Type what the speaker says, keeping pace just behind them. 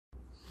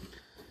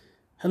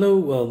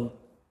Hello.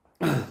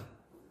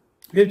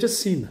 We have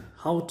just seen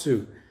how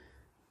to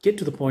get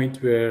to the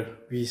point where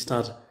we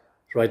start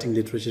writing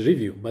literature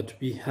review, but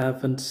we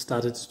haven't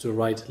started to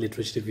write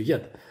literature review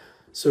yet.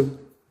 So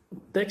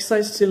the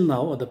exercise till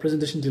now, or the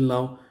presentation till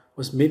now,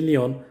 was mainly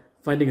on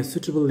finding a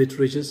suitable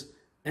literatures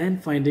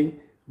and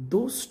finding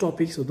those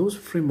topics or those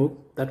framework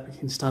that we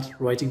can start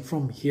writing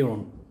from here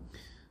on.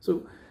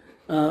 So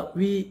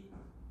we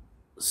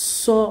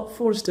saw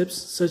 4 steps: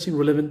 searching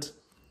relevant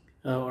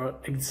or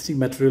existing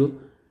material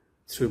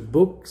through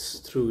books,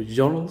 through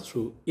journals,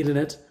 through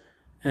internet,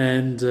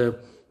 and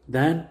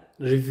then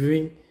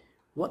reviewing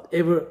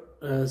whatever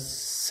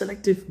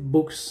selective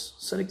books,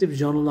 selective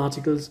journal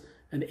articles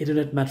and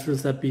internet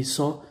materials that we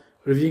saw,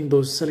 reviewing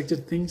those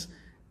selected things.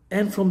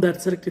 And from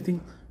that selected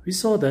thing, we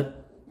saw that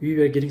we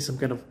were getting some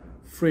kind of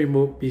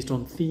framework based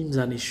on themes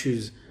and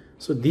issues.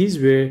 So these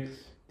were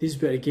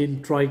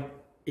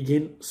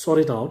again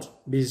sorted out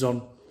based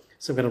on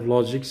some kind of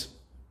logics.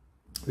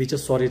 We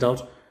just sorted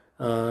out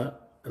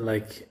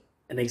like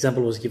an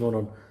example was given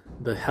on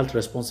the health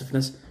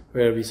responsiveness,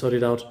 where we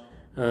sorted out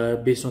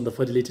based on the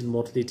fertility and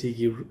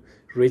mortality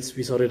rates.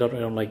 We sorted out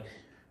around like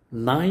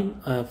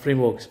 9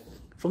 frameworks.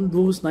 From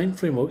those 9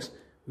 frameworks,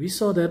 we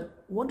saw that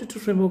 1 to 2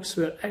 frameworks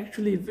were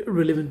actually very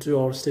relevant to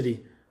our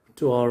study,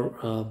 to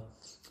our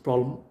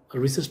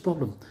research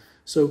problem.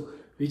 So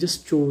we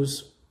just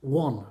chose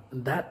one,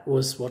 and that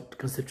was what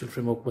conceptual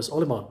framework was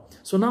all about.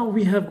 So now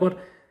we have got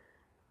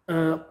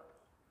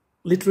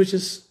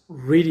literatures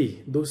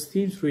ready, those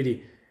themes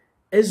ready,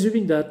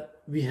 assuming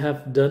that we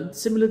have done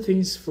similar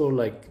things for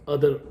like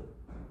other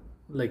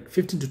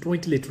 15 to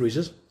 20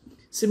 literatures.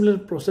 Similar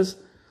process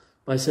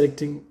by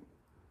selecting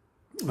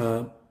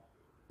those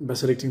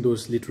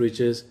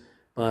literatures,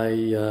 by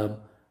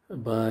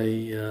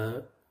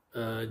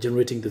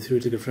generating the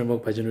theoretical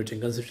framework, by generating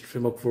conceptual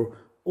framework for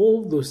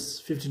all those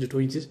 15 to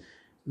 20s.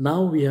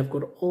 Now we have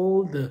got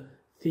all the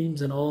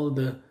themes and all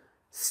the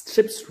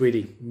strips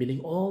ready,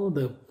 meaning all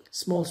the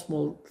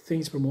small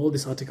things from all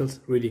these articles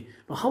ready.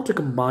 Now how to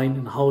combine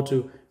and how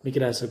to make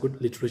it as a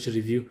good literature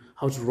review,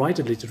 how to write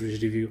a literature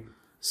review,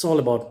 it's all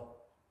about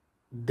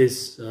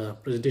this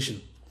presentation.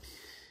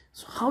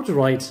 So how to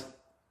write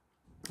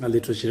a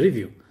literature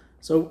review.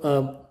 So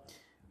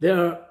there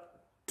are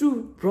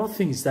 2 broad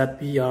things that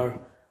we are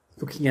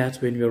looking at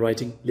when we are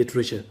writing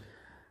literature.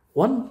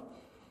 One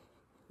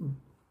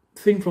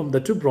thing from the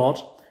 2 broad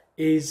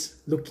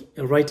is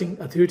writing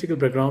a theoretical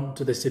background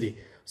to the study.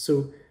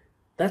 So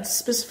that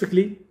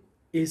specifically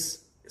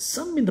is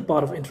some in the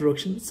part of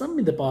introduction, some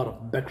in the part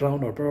of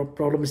background or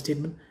problem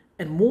statement,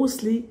 and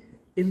mostly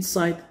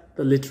inside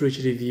the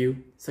literature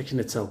review section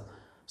itself.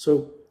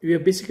 So we are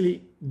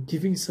basically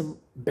giving some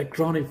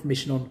background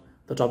information on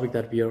the topic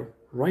that we are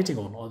writing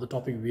on, or the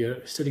topic we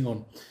are studying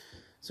on.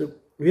 So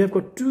we have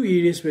got 2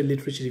 areas where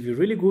literature review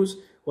really goes.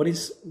 One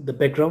is the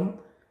background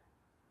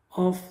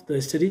of the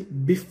study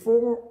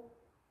before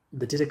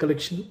the data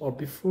collection or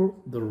before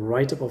the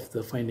write-up of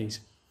the findings.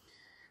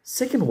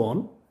 Second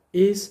one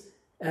is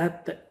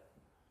at the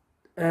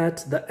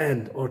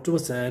end, or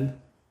towards the end,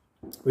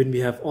 when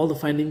we have all the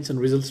findings and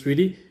results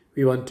ready.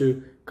 We want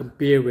to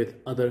compare with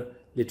other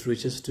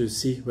literatures to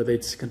see whether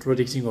it's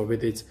contradicting or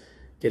whether it's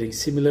getting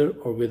similar,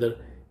 or whether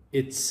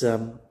it's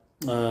adding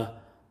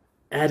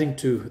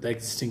to the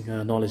existing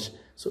knowledge.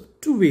 So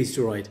 2 ways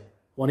to write.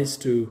 One is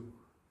to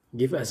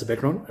give as a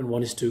background, and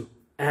one is to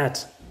add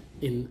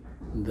in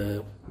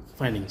the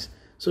findings.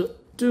 So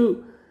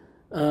to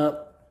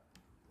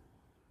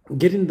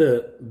get in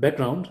the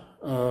background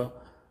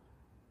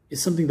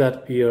is something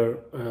that we are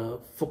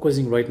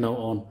focusing right now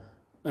on,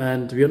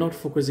 and we are not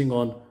focusing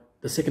on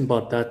the second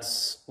part,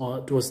 that's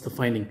towards the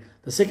finding.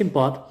 The second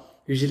part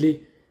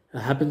usually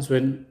happens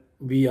when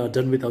we are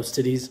done with our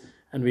studies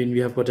and when we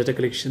have got data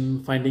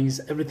collection,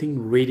 findings,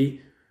 everything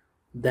ready.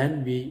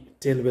 Then we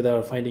tell whether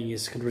our finding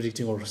is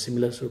contradicting or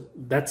similar. So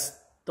that's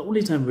the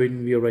only time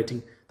when we are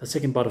writing the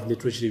second part of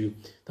literature review.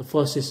 The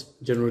first is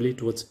generally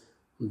towards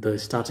the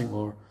starting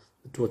or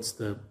towards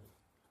the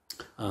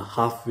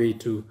halfway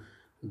to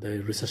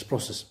the research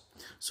process.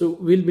 So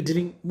we'll be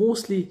dealing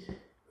mostly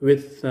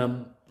with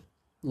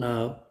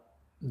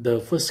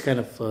the first kind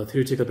of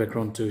theoretical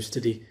background to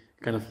study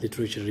kind of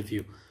literature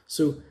review.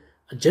 So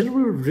a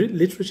general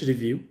literature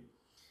review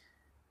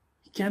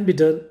can be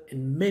done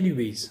in many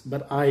ways,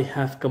 but I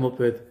have come up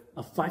with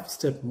a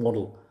 5-step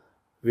model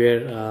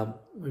where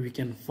we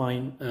can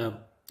find a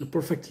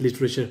perfect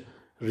literature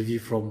review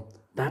from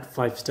that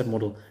 5-step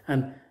model.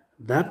 And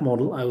that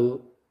model I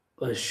will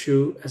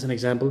show as an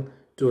example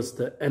towards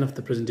the end of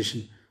the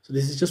presentation. So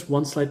this is just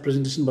 1 slide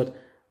presentation, but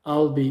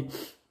I'll be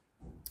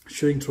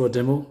showing through a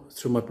demo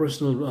through my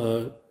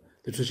personal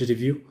literature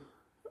review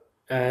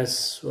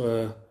as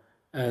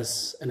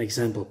an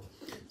example.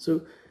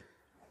 So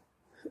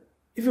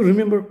if you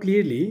remember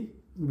clearly,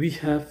 we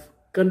have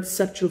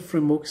conceptual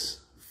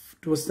frameworks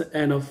towards the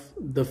end of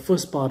the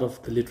first part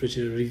of the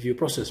literature review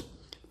process,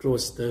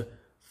 towards the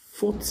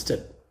 4th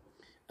step.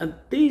 And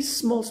these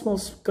small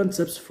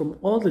concepts from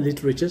all the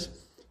literatures,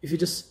 if you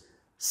just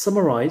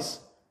summarize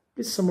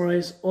please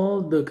summarize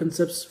all the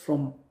concepts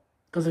from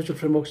conceptual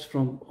frameworks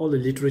from all the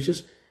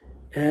literatures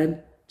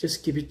and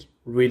just keep it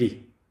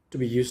ready to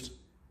be used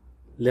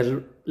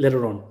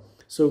later on.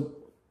 So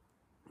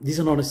these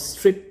are not a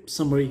strict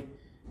summary,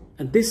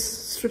 and this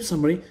strict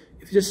summary,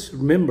 if you just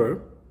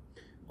remember,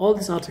 all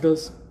these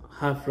articles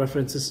have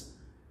references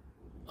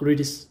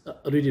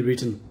already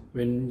written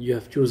when you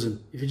have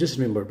chosen, if you just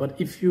remember. But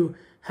if you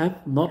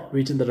have not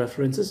written the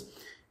references,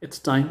 it's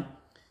time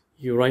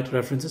you write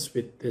references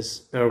with this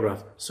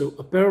paragraph. So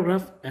a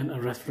paragraph and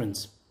a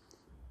reference.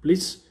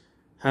 Please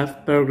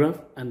have paragraph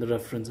and the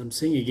reference. I'm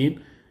saying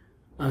again,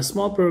 a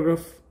small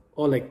paragraph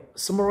or like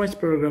summarized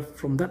paragraph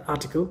from that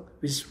article,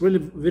 which is really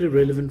very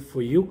relevant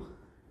for you.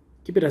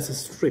 Keep it as a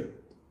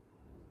strip.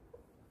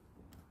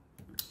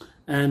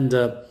 And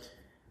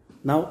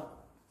now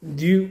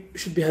you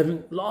should be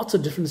having lots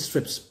of different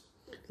strips,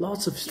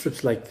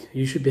 like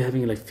you should be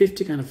having like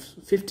 50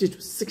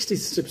 to 60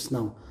 strips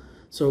now.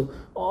 So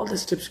all the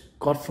strips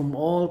got from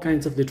all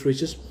kinds of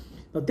literatures.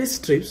 Now these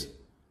strips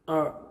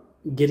are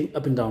getting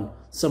up and down.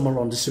 Some are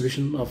on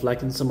distribution of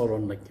lichens, some are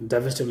on like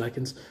diversity of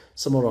lichens,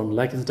 some are on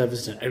lichens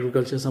diversity in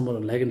agriculture, some are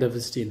on lichen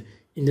diversity in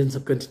Indian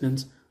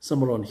subcontinents,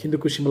 some are on Hindu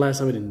Kush Himalaya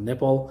summit in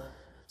Nepal.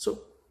 So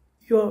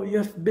you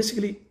have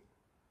basically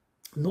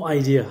no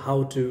idea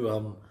how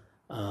to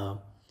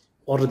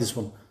order this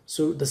one.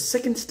 So the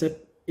second step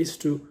is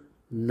to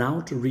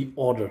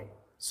reorder.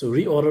 So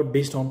reorder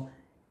based on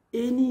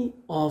any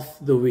of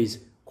the ways,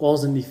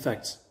 cause and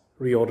effects,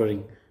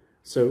 reordering.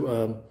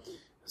 So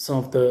some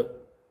of the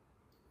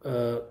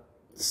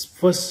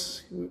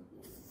strips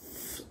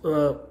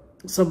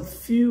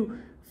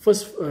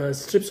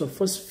or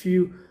first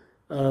few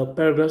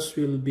paragraphs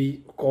will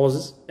be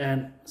causes,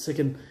 and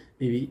second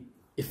maybe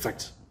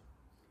effect,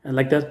 and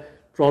like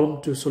that,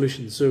 problem to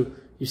solution. So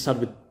you start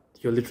with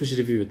your literature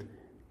review with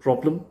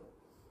problem,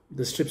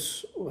 the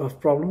strips of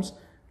problems,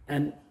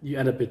 and you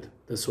end up with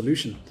the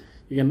solution.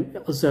 You can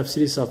also have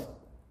series of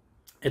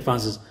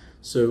advances.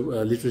 So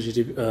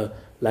literature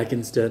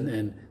lichens done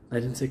in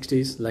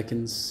 1960s,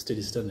 lichens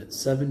studies done in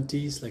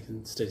 70s,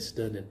 lichens studies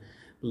done in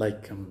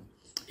like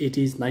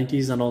 80s,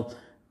 90s and all,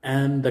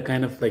 and the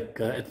kind of like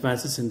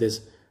advances in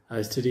this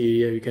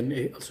study area, you can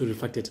also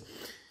reflect it.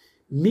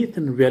 Myth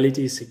and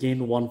reality is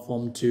again one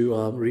form to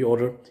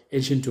reorder.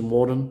 Ancient to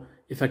modern,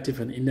 effective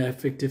and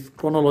ineffective,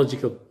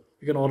 chronological.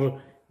 You can order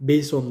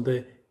based on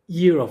the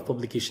year of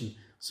publication.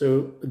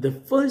 So the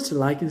first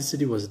lichen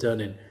study was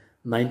done in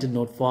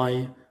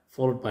 1905,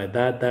 followed by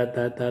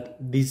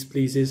these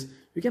places.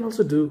 You can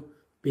also do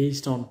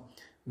based on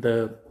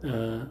the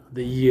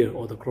year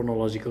or the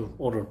chronological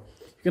order.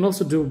 You can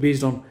also do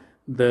based on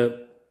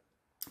the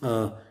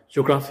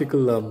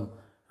geographical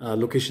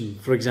location.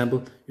 For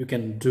example, you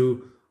can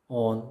do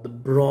on the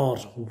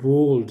broad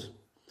world,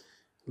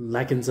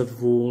 lichens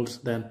of world,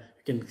 then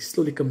you can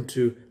slowly come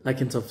to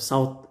lichens of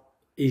South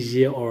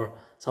Asia or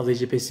South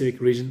Asia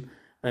Pacific region,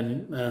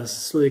 then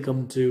slowly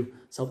come to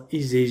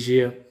Southeast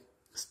Asia,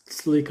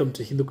 slowly come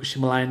to Hindu Kush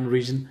Himalayan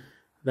region,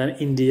 then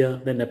India,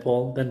 then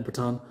Nepal, then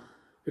Bhutan.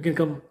 You can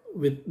come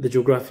with the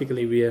geographical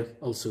area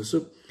also.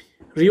 So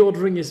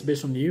reordering is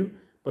based on you,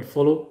 but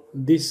follow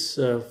these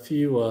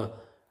few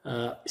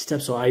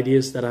steps or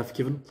ideas that I've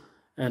given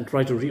and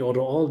try to reorder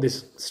all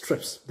these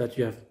strips that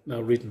you have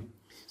written.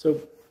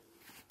 So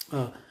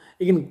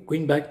again,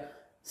 going back,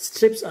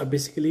 strips are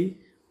basically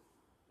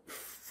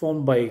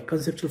formed by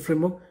conceptual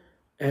framework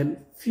and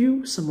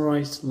few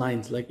summarized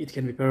lines. Like it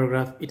can be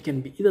paragraph, it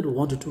can be either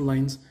 1 to 2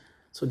 lines.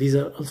 So these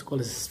are also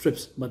called as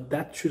strips, but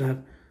that should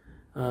have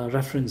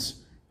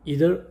reference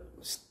either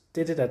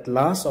stated at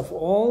last of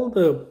all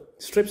the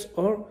strips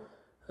or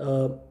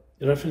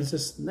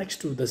references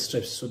next to the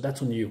strips. So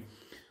that's on you.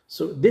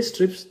 So these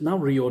strips now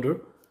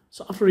reorder.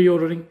 So after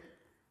reordering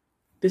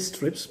these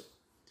strips,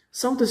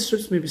 some of the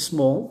strips may be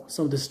small,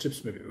 some of the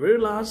strips may be very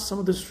large, some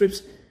of the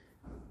strips,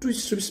 two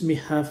strips may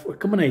have a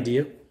common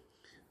idea.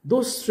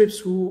 Those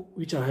strips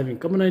which are having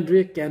common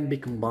idea can be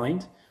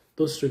combined.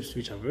 Those strips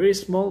which are very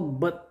small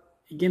but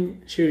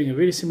again sharing a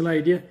very similar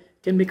idea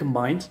can be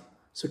combined.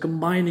 So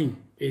combining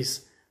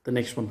is the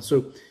next one.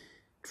 So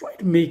try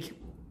to make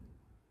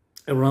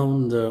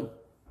around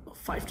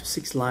 5 to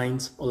 6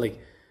 lines, or like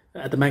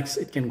at the max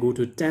it can go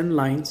to 10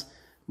 lines,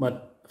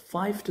 but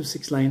 5 to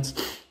 6 lines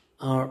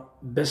are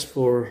best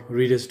for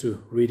readers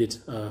to read it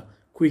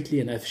quickly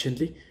and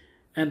efficiently.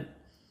 And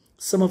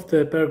some of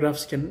the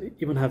paragraphs can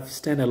even have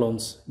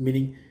standalones,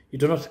 meaning you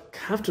do not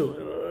have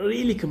to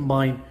really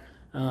combine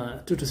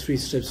 2 to 3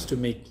 strips to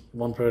make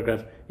one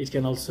paragraph. It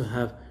can also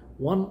have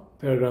one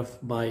paragraph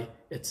by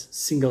its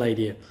single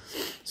idea.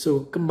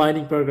 So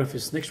combining paragraph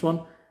is next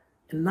one.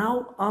 And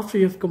now after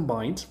you have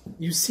combined,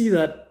 you see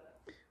that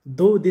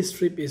though this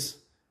strip is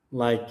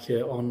like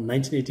on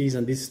 1980s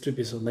and this strip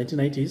is on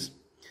 1990s,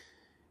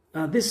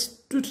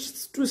 these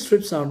two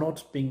strips are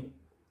not being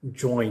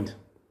joined,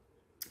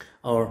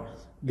 or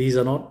these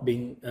are not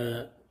being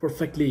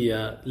perfectly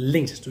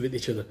linked with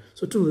each other.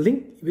 So to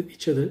link with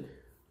each other,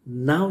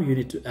 now you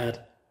need to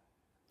add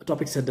a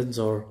topic sentence,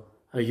 or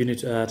you need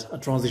to add a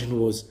transition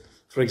words.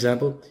 For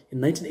example, in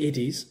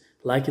 1980s,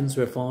 lichens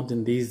were found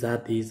in these,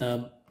 that, these.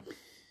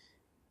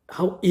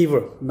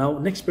 However, now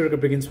next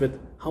paragraph begins with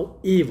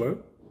however.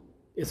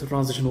 It's a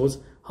transition words.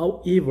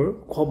 However,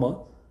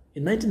 comma,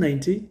 in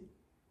 1990,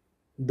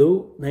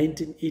 though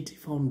 1980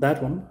 found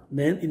that one,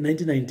 then in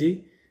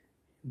 1990,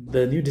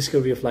 the new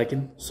discovery of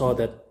lichen saw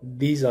that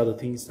these are the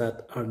things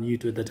that are new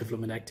to the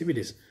development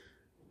activities.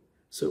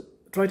 So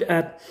try to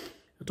add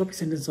a topic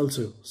sentence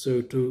also,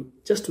 so to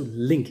just to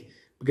link,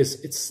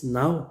 because it's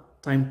now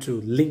time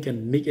to link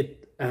and make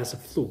it as a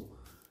flow.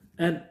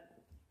 And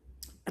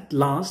at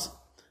last,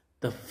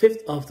 the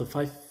fifth of the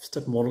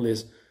 5-step model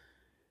is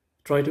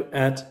try to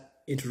add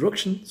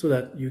introduction, so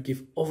that you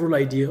give overall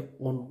idea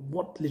on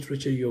what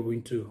literature you're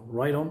going to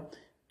write on,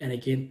 and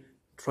again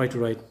try to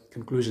write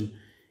conclusion.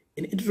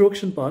 In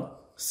introduction part,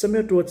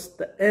 somewhere towards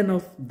the end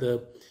of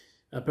the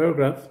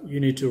paragraph, you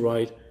need to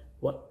write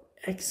what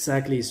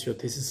exactly is your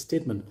thesis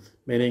statement,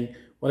 meaning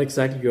what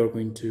exactly you're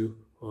going to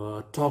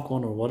talk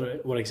on, or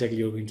what exactly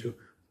you're going to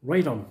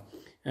write on.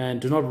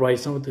 And do not write,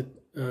 some of the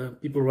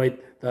people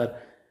write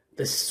that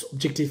this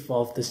objective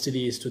of the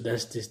study is to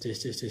this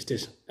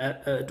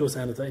towards the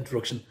end of the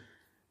introduction.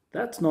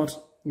 That's not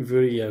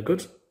very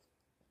good.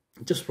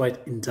 Just write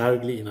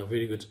indirectly in a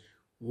very good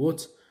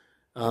words.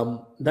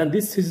 Then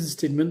this thesis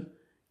statement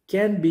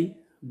can be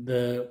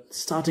the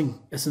starting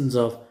essence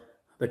of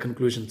the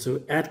conclusion.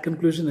 So add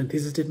conclusion and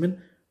thesis statement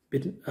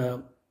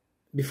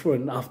before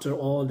and after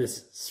all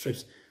these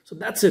strips. So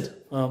that's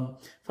it.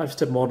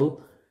 5-step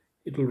model.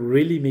 It will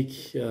really make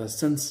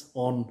sense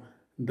on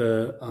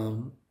the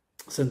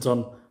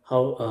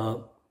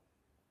how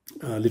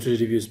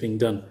literature review is being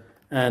done.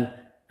 And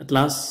at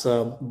last,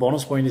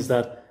 bonus point is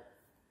that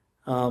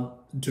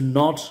do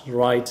not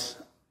write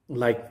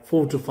like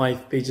 4 to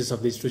 5 pages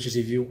of literature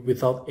review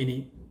without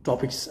any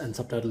topics and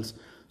subtitles.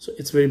 So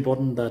it's very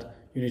important that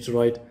you need to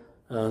write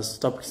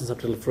topics and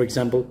subtitles. For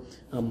example,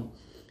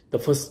 the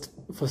first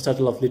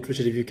title of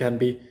literature review can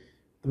be,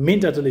 the main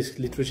title is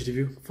literature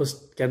review.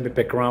 First can be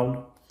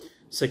background.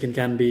 Second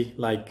can be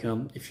like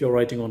if you're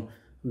writing on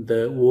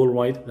the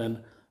worldwide,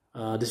 then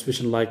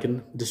distribution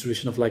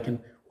of lichen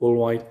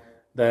worldwide.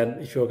 Then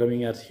if you're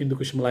coming at Hindu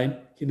Kushima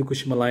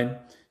line.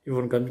 If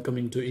you're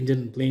coming to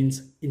Indian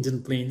plains,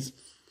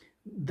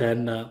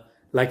 then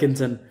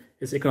lichens and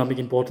its economic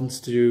importance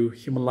to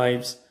human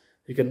lives,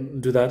 you can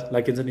do that.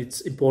 Lichens and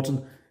its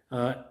importance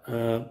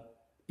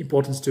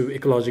to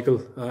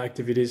ecological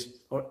activities,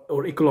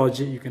 or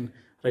ecology, you can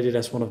write it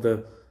as one of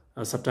the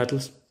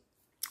subtitles.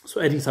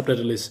 So adding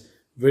subtitle is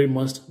very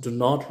must. Do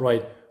not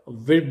write a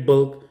very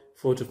bulk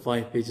 4 to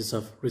 5 pages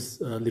of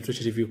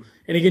literature review.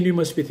 And again, you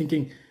must be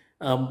thinking,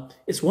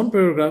 is one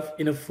paragraph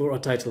enough for a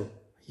title?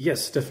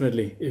 Yes,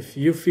 definitely. If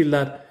you feel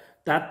that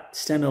that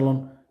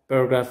standalone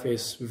paragraph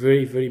is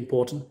very, very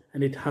important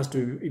and it has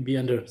to be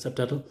under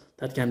subtitle,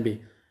 that can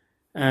be.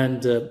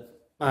 And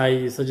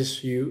I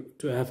suggest you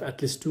to have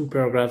at least 2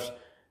 paragraphs,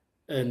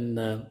 and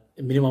a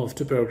minimum of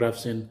 2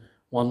 paragraphs in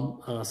one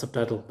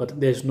subtitle. But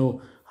there's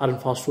no hard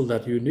and fast rule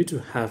that you need to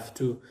have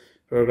 2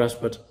 paragraphs.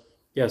 But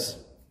yes,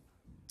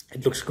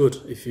 it looks good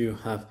if you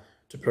have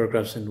 2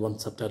 paragraphs in one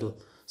subtitle.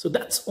 So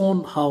that's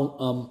on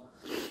how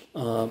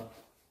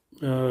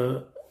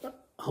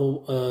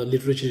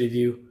literature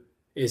review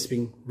is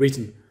being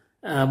written.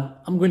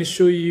 I'm going to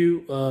show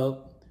you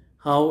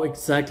how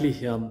exactly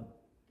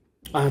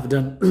I have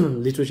done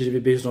literature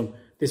review based on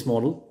this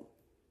model.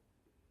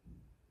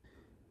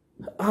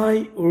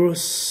 I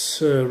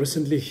was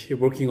recently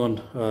working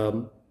on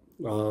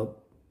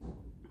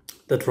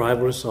the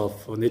drivers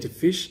of native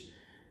fish,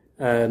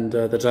 and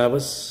the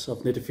drivers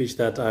of native fish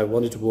that I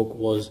wanted to work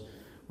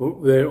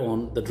were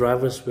on the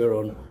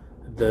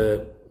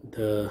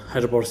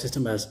hydropower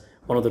system as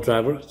one of the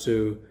drivers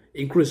to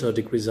increase or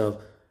decrease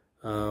of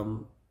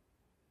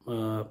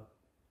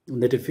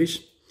native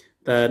fish.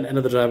 Then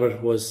another driver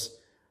was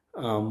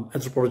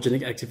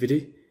anthropogenic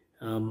activity,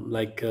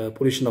 like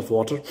pollution of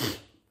water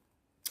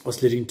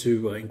was leading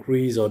to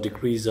increase or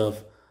decrease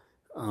of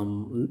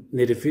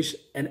native fish,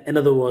 and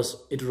another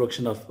was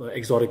introduction of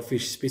exotic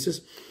fish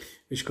species,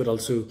 which could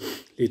also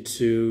lead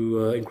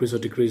to increase or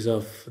decrease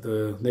of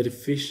the native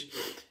fish.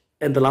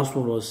 And the last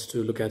one was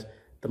to look at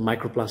the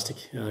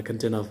microplastic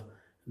content of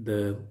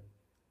the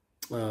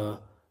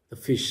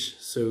fish.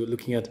 So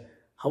looking at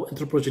how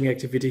anthropogenic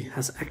activity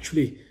has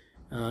actually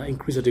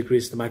increased or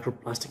decreased the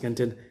microplastic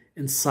content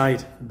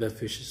inside the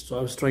fish. So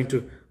I was trying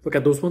to look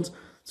at those ones.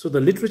 So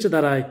the literature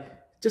that I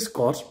just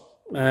got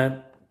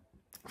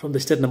from the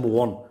step number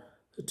 1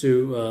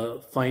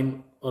 to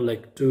find, or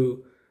like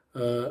to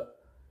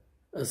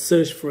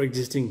search for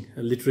existing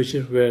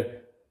literature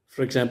where,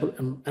 for example,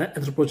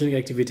 anthropogenic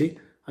activity,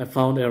 I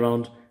found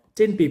around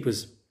 10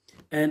 papers.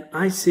 And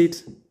I said,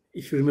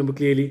 if you remember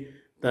clearly,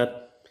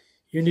 that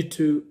you need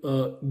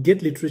to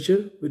get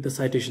literature with the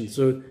citations.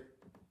 So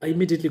I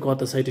immediately got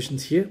the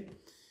citations here.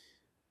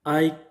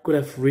 I could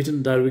have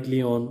written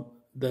directly on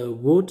the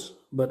Word,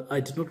 but I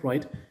did not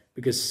write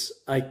because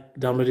I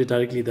downloaded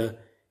directly the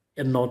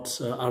EndNote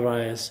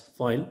RIS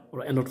file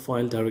or EndNote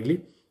file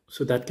directly.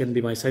 So that can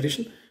be my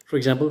citation. For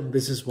example,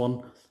 this is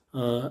one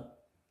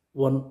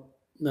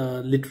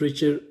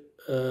literature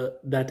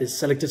that is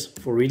selected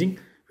for reading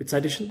with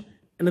citation.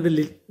 Another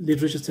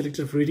literature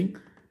selected for reading.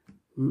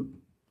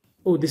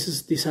 Oh, this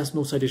has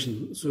no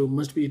citation, so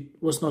must be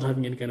it was not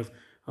having any kind of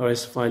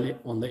RS file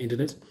on the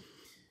internet.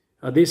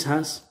 This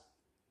has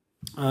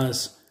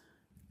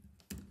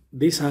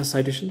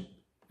citation,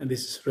 and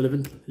this is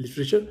relevant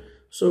literature.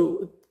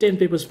 So 10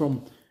 papers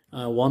from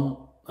one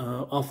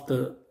of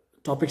the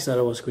topics that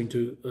I was going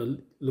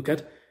to look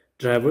at.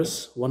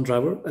 One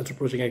driver,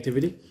 anthropological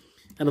activity.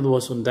 Another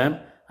was on dam.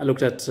 I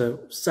looked at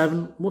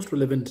 7 most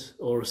relevant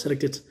or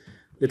selected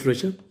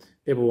literature.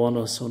 Paper 1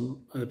 was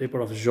on the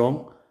paper of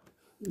Zhong.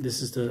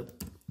 This is the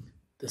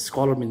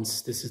scholar,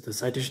 means this is the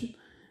citation.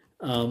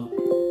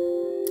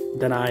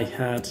 Then I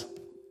had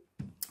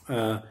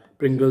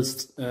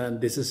Pringles,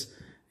 and this is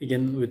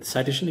again with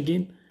citation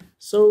again.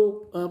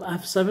 So I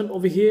have 7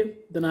 over here.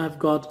 Then I have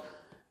got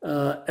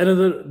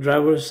another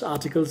driver's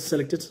article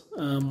selected.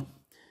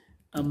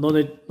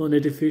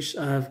 Non-native fish,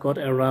 I have got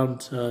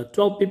around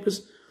 12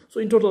 papers.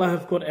 So in total, I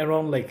have got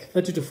around like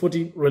 30 to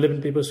 40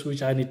 relevant papers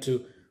which I need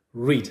to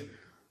read.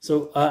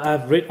 So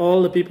I've read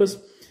all the papers,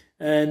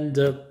 and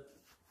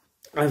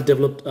I've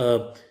developed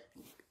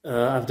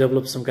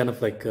some kind of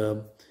like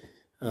a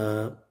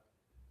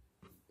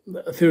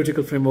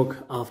theoretical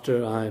framework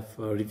after I've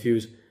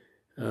reviewed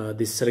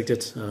these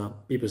selected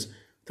papers.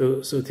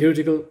 So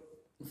theoretical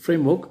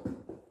framework,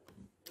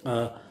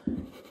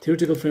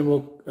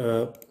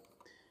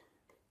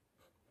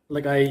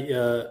 like I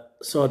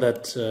saw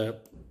that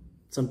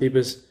some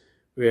papers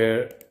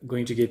were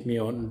going to give me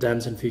on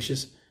dams and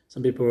fishes.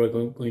 Some people were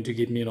going to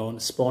give me on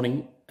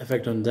spawning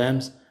effect on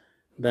dams.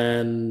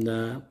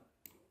 Then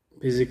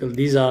basically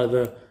these are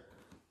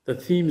the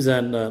themes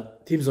and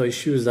themes or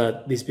issues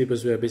that these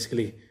papers were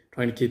basically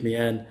trying to give me.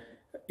 And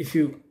if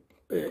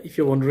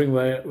you're wondering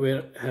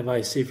where have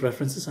I saved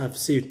references, I've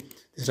saved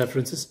these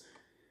references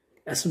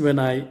as and when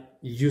I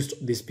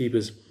used these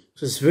papers.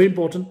 So it's very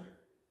important,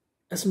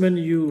 as and when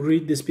you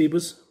read these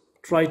papers,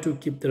 try to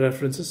keep the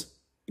references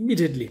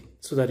immediately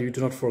so that you do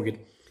not forget.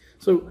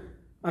 So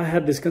I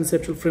had this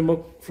conceptual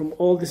framework from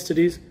all the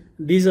studies.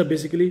 These are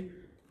basically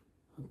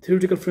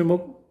theoretical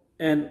framework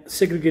and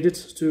segregated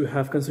to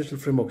have conceptual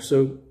framework.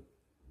 So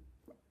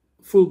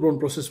full-blown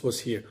process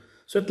was here.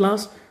 So at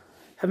last,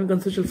 having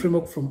conceptual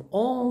framework from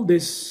all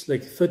this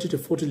like 30 to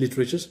 40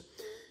 literatures,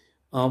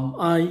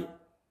 I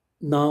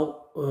now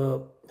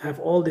have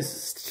all these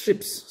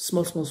strips,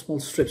 small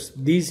strips.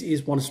 This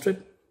is one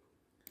strip.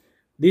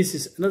 This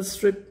is another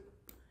strip.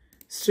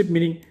 Strip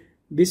meaning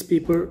this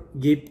paper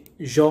gave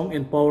Zhong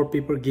and Power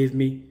paper gave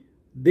me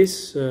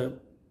this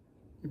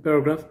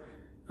paragraph.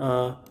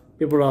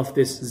 Paper of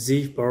this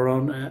Ziv,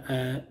 Baron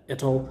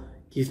et al.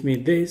 Give me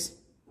this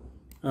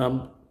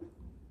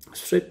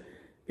strip.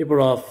 Paper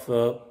of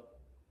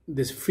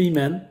this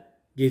Freeman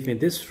gave me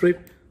this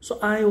strip. So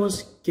I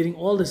was getting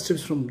all the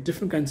strips from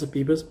different kinds of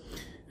papers,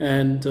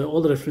 and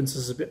all the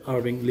references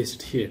are being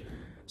listed here.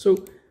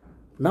 So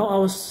now I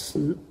was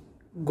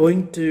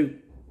going to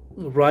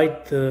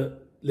write the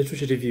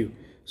literature review.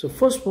 So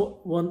first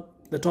one,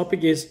 the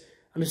topic is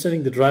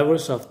understanding the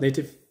drivers of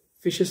native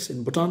fishes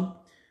in Bhutan,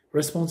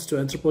 response to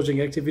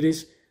anthropogenic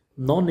activities,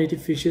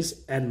 non-native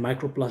fishes, and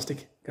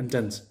microplastic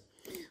contents.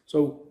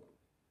 So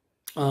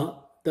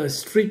the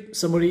strip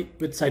summary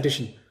with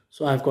citation.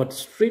 So I've got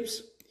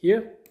strips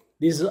here.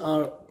 These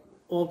are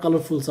all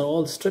colorfuls, are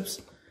all strips,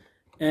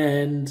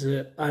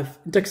 and I have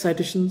in-text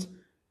citations.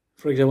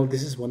 For example,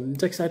 this is one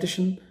in-text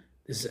citation.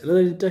 This is another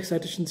in-text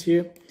citations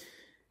here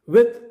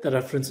with the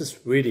references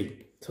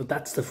ready. So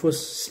that's the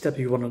first step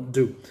you want to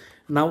do.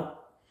 Now,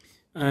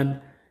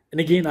 and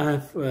again, I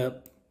have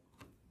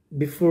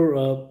before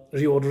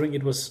reordering,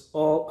 it was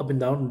all up and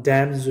down.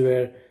 Dams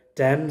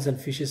and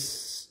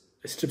fishes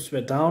strips were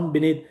down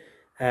beneath,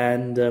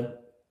 and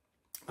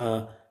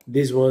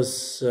this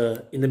was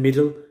in the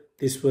middle.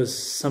 This was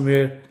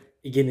somewhere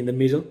again in the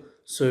middle.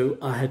 So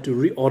I had to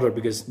reorder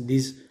because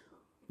these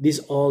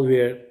all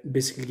were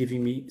basically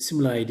giving me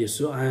similar ideas.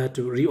 So I had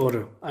to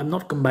reorder. I'm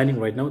not combining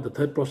right now. The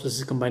third process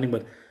is combining,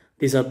 but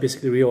these are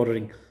basically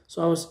reordering.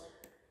 So I was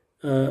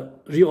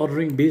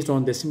reordering based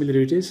on the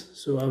similarities.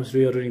 So I was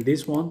reordering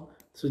this one.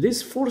 So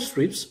these 4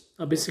 strips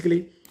are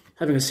basically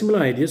having a similar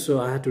idea. So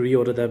I had to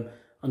reorder them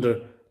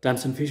under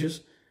dams and fishes.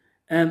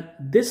 And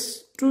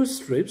these 2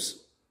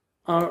 strips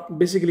are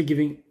basically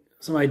giving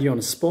some idea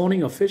on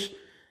spawning of fish,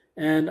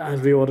 and I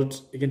have reordered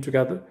again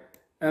together.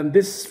 And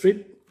this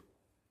strip,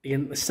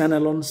 again, a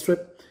standalone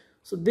strip.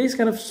 So these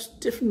kind of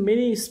different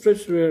many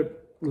strips were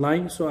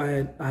lying, so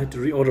I had to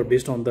reorder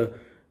based on the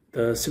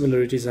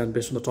similarities and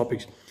based on the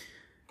topics.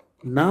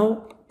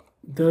 Now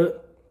the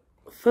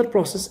third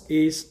process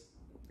is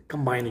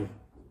combining.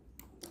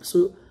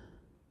 So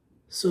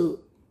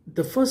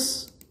the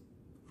first,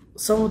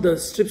 some of the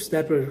strips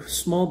that were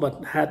small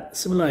but had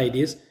similar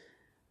ideas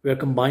were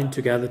combined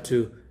together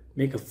to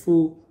make a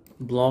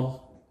full-blown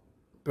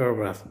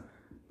paragraph.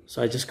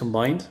 So I just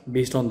combined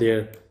based on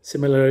their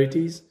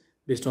similarities,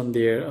 based on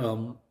their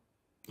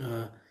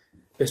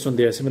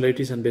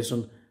similarities, and based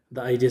on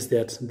the ideas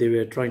that they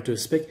were trying to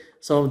speak.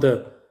 Some of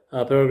the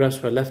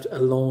paragraphs were left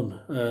alone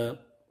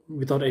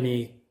without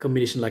any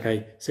combination. Like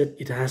I said,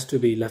 it has to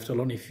be left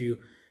alone if you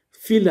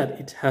feel that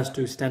it has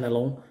to stand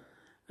alone.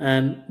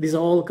 And these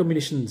are all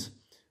combinations.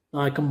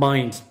 Now I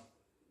combined.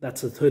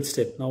 That's the third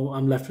step. Now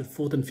I'm left with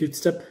fourth and fifth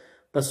step.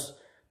 Thus,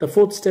 the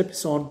fourth step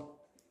is on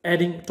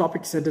adding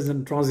topic, sentence,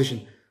 and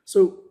transition.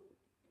 So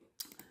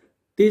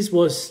this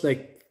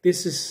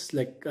is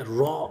like a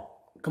raw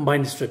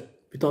combined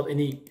strip without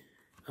any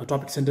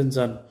topic, sentence,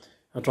 and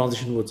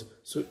transition words.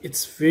 So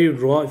it's very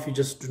raw if you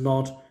just do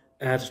not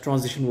add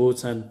transition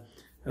words and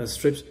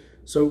strips.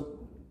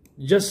 So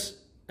just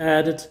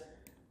add it.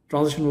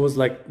 Transition words,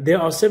 like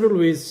there are several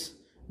ways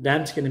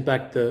dams can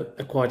impact the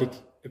aquatic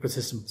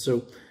ecosystem.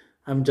 So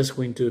I'm just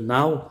going to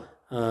now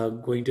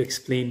going to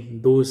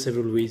explain those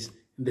several ways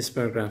in this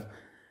paragraph.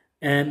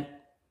 And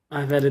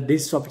I've added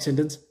this topic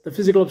sentence: the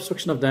physical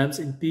obstruction of dams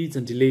impedes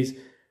and delays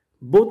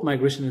both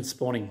migration and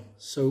spawning.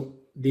 So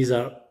these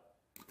are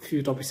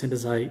few topic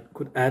sentences I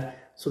could add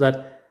so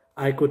that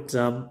I could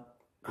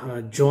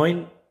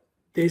join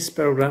this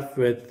paragraph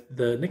with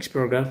the next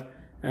paragraph,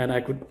 and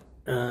I could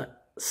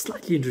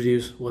slightly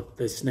introduce what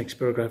this next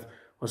paragraph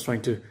was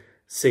trying to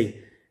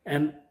say.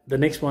 And the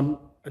next one,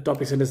 a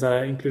topic sentence that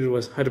I included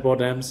was hydropower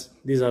dams.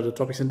 These are the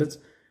topic sentence.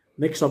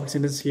 Next topic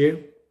sentence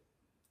here.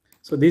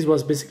 So this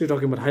was basically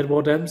talking about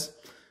hydropower dams,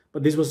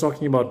 but this was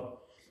talking about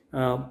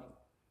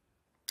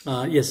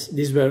yes,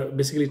 these were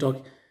basically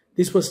talking.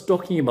 This was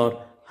talking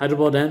about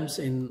hydropower dams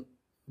in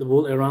the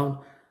world around.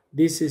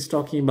 This is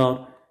talking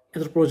about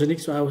anthropogenic.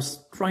 So I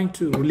was trying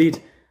to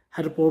relate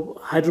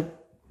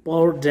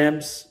hydropower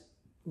dams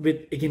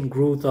with, again,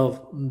 growth of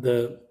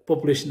the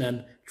population,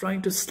 and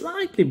trying to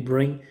slightly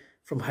bring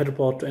from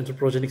hydropower to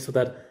anthropogenic, so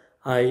that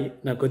I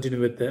now continue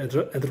with the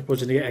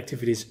anthropogenic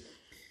activities.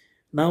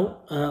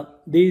 Now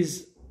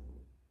this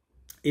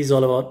is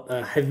all about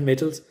heavy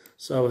metals.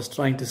 So I was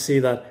trying to say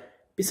that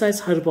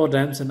besides hydropower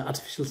dams and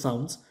artificial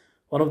sounds,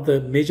 one of the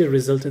major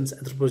resultant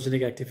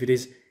anthropogenic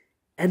activities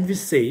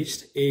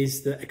envisaged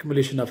is the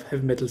accumulation of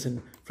heavy metals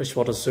in fresh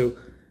water. So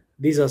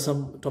these are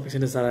some topic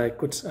sentences that I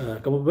could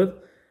come up with.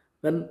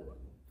 Then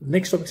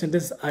next topic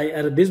sentence, I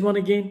added this one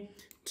again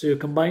to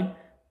combine.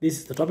 This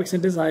is the topic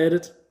sentence I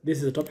added. This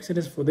is the topic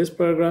sentence for this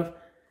paragraph.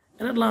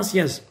 And at last,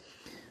 yes,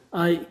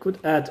 I could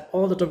add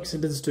all the topic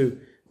sentences to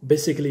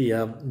basically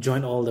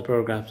join all the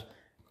paragraphs.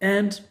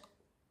 And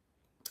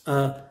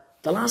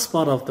the last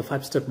part of the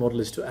 5-step model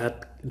is to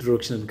add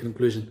introduction and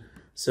conclusion.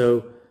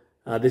 So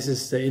this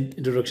is the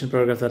introduction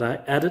paragraph that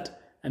I added,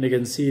 and you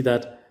can see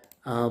that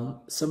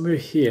somewhere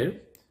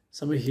here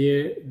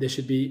there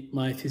should be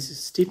my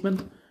thesis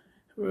statement,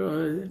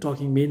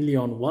 talking mainly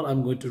on what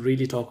I'm going to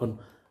really talk on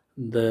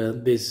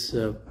this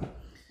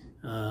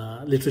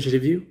literature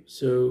review.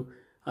 So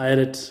I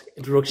added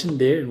introduction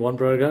there in one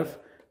paragraph,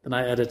 then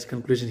I added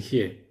conclusion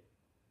here.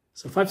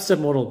 So 5-step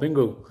model,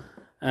 bingo.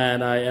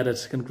 And I added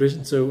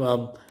conclusion.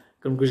 So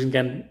conclusion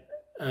can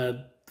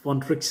one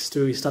trick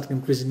to start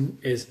conclusion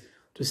is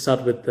to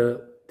start with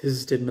the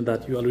thesis statement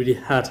that you already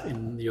had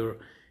in your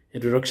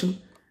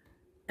introduction.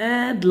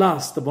 And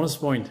last, the bonus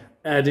point,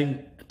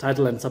 adding a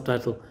title and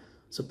subtitle.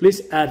 So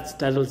please add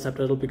title and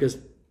subtitle, because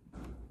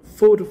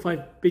 4 to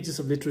 5 pages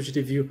of literature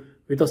review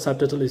without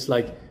subtitle is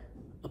like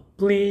a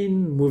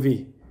plain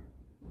movie,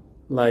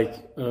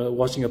 like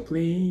watching a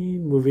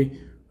plain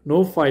movie.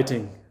 No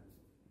fighting,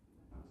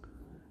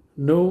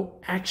 no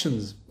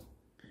actions,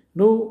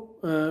 no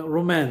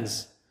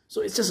romance.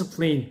 So it's just a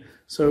plain.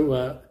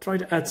 So try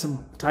to add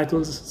some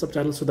titles,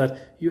 subtitles, so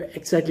that you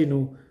exactly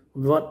know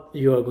what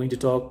you are going to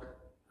talk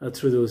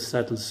through those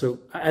titles. So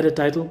I added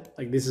title,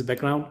 like this is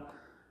background,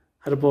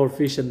 hydropower,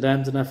 fish and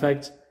dams and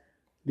effect.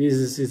 This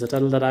is the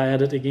title that I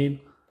added again.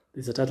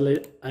 This is the title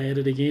I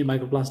added again,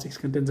 microplastics,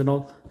 contents and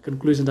all,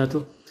 conclusion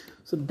title.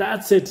 So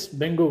that's it,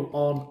 bingo,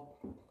 on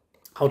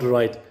how to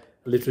write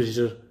a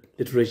literature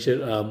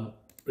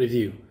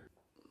review.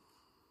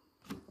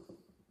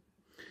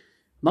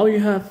 Now you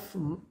have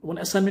one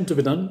assignment to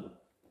be done.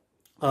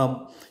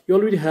 You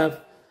already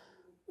have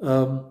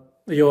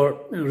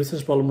your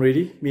research problem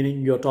ready,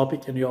 meaning your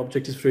topic and your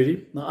objectives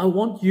ready. Now I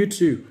want you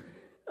to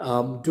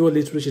do a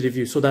literature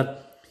review so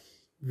that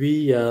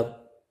we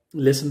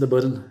lessen the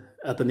burden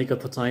at the nick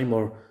of the time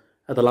or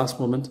at the last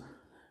moment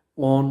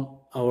on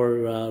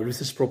our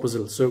research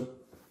proposal. So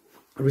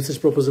a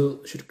research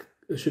proposal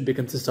should be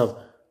consist of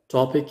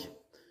topic,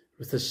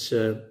 research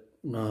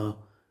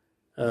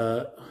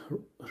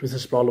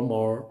problem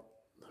or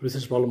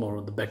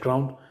the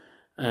background,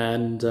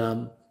 and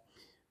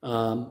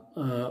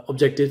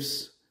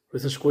objectives,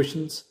 research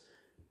questions,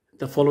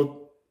 that followed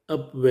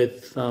up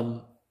with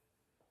a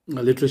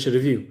literature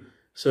review.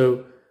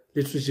 So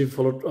literature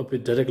followed up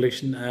with data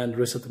collection and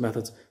rest of the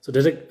methods. So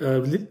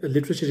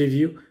literature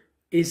review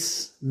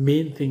is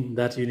main thing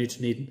that you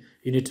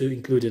need to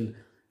include in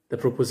the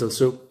proposal.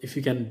 So if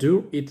you can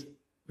do it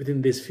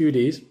within these few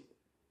days,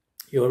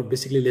 you're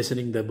basically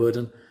lessening the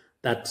burden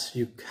that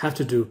you have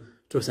to do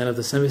towards the end of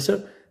the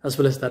semester, as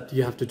well as that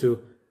you have to do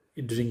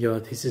it during your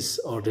thesis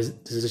or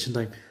dissertation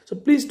time. So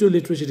please do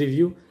literature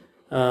review.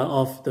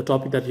 of the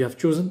topic that you have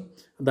chosen,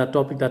 that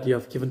topic that you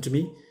have given to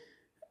me.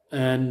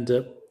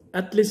 And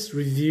at least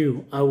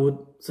review, I would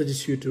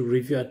suggest you to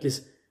review at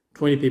least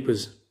 20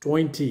 papers.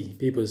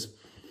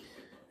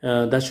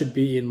 That should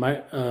be in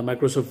my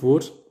Microsoft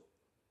Word,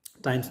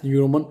 Times New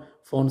Roman,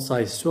 font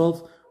size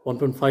 12,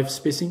 1.5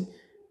 spacing,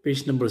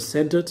 page number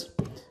centered,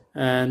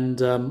 and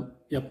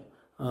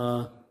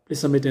please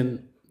submit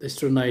in the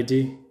student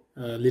ID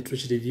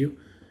literature review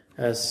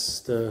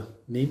as the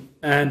name,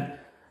 and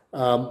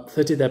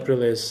 30th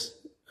April is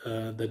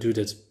the due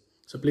date.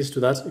 So please do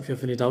that. If you have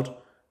finished it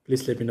out,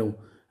 please let me know,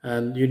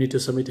 and you need to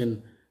submit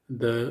in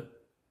the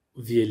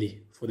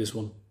VLE for this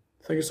one.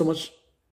 Thank you so much.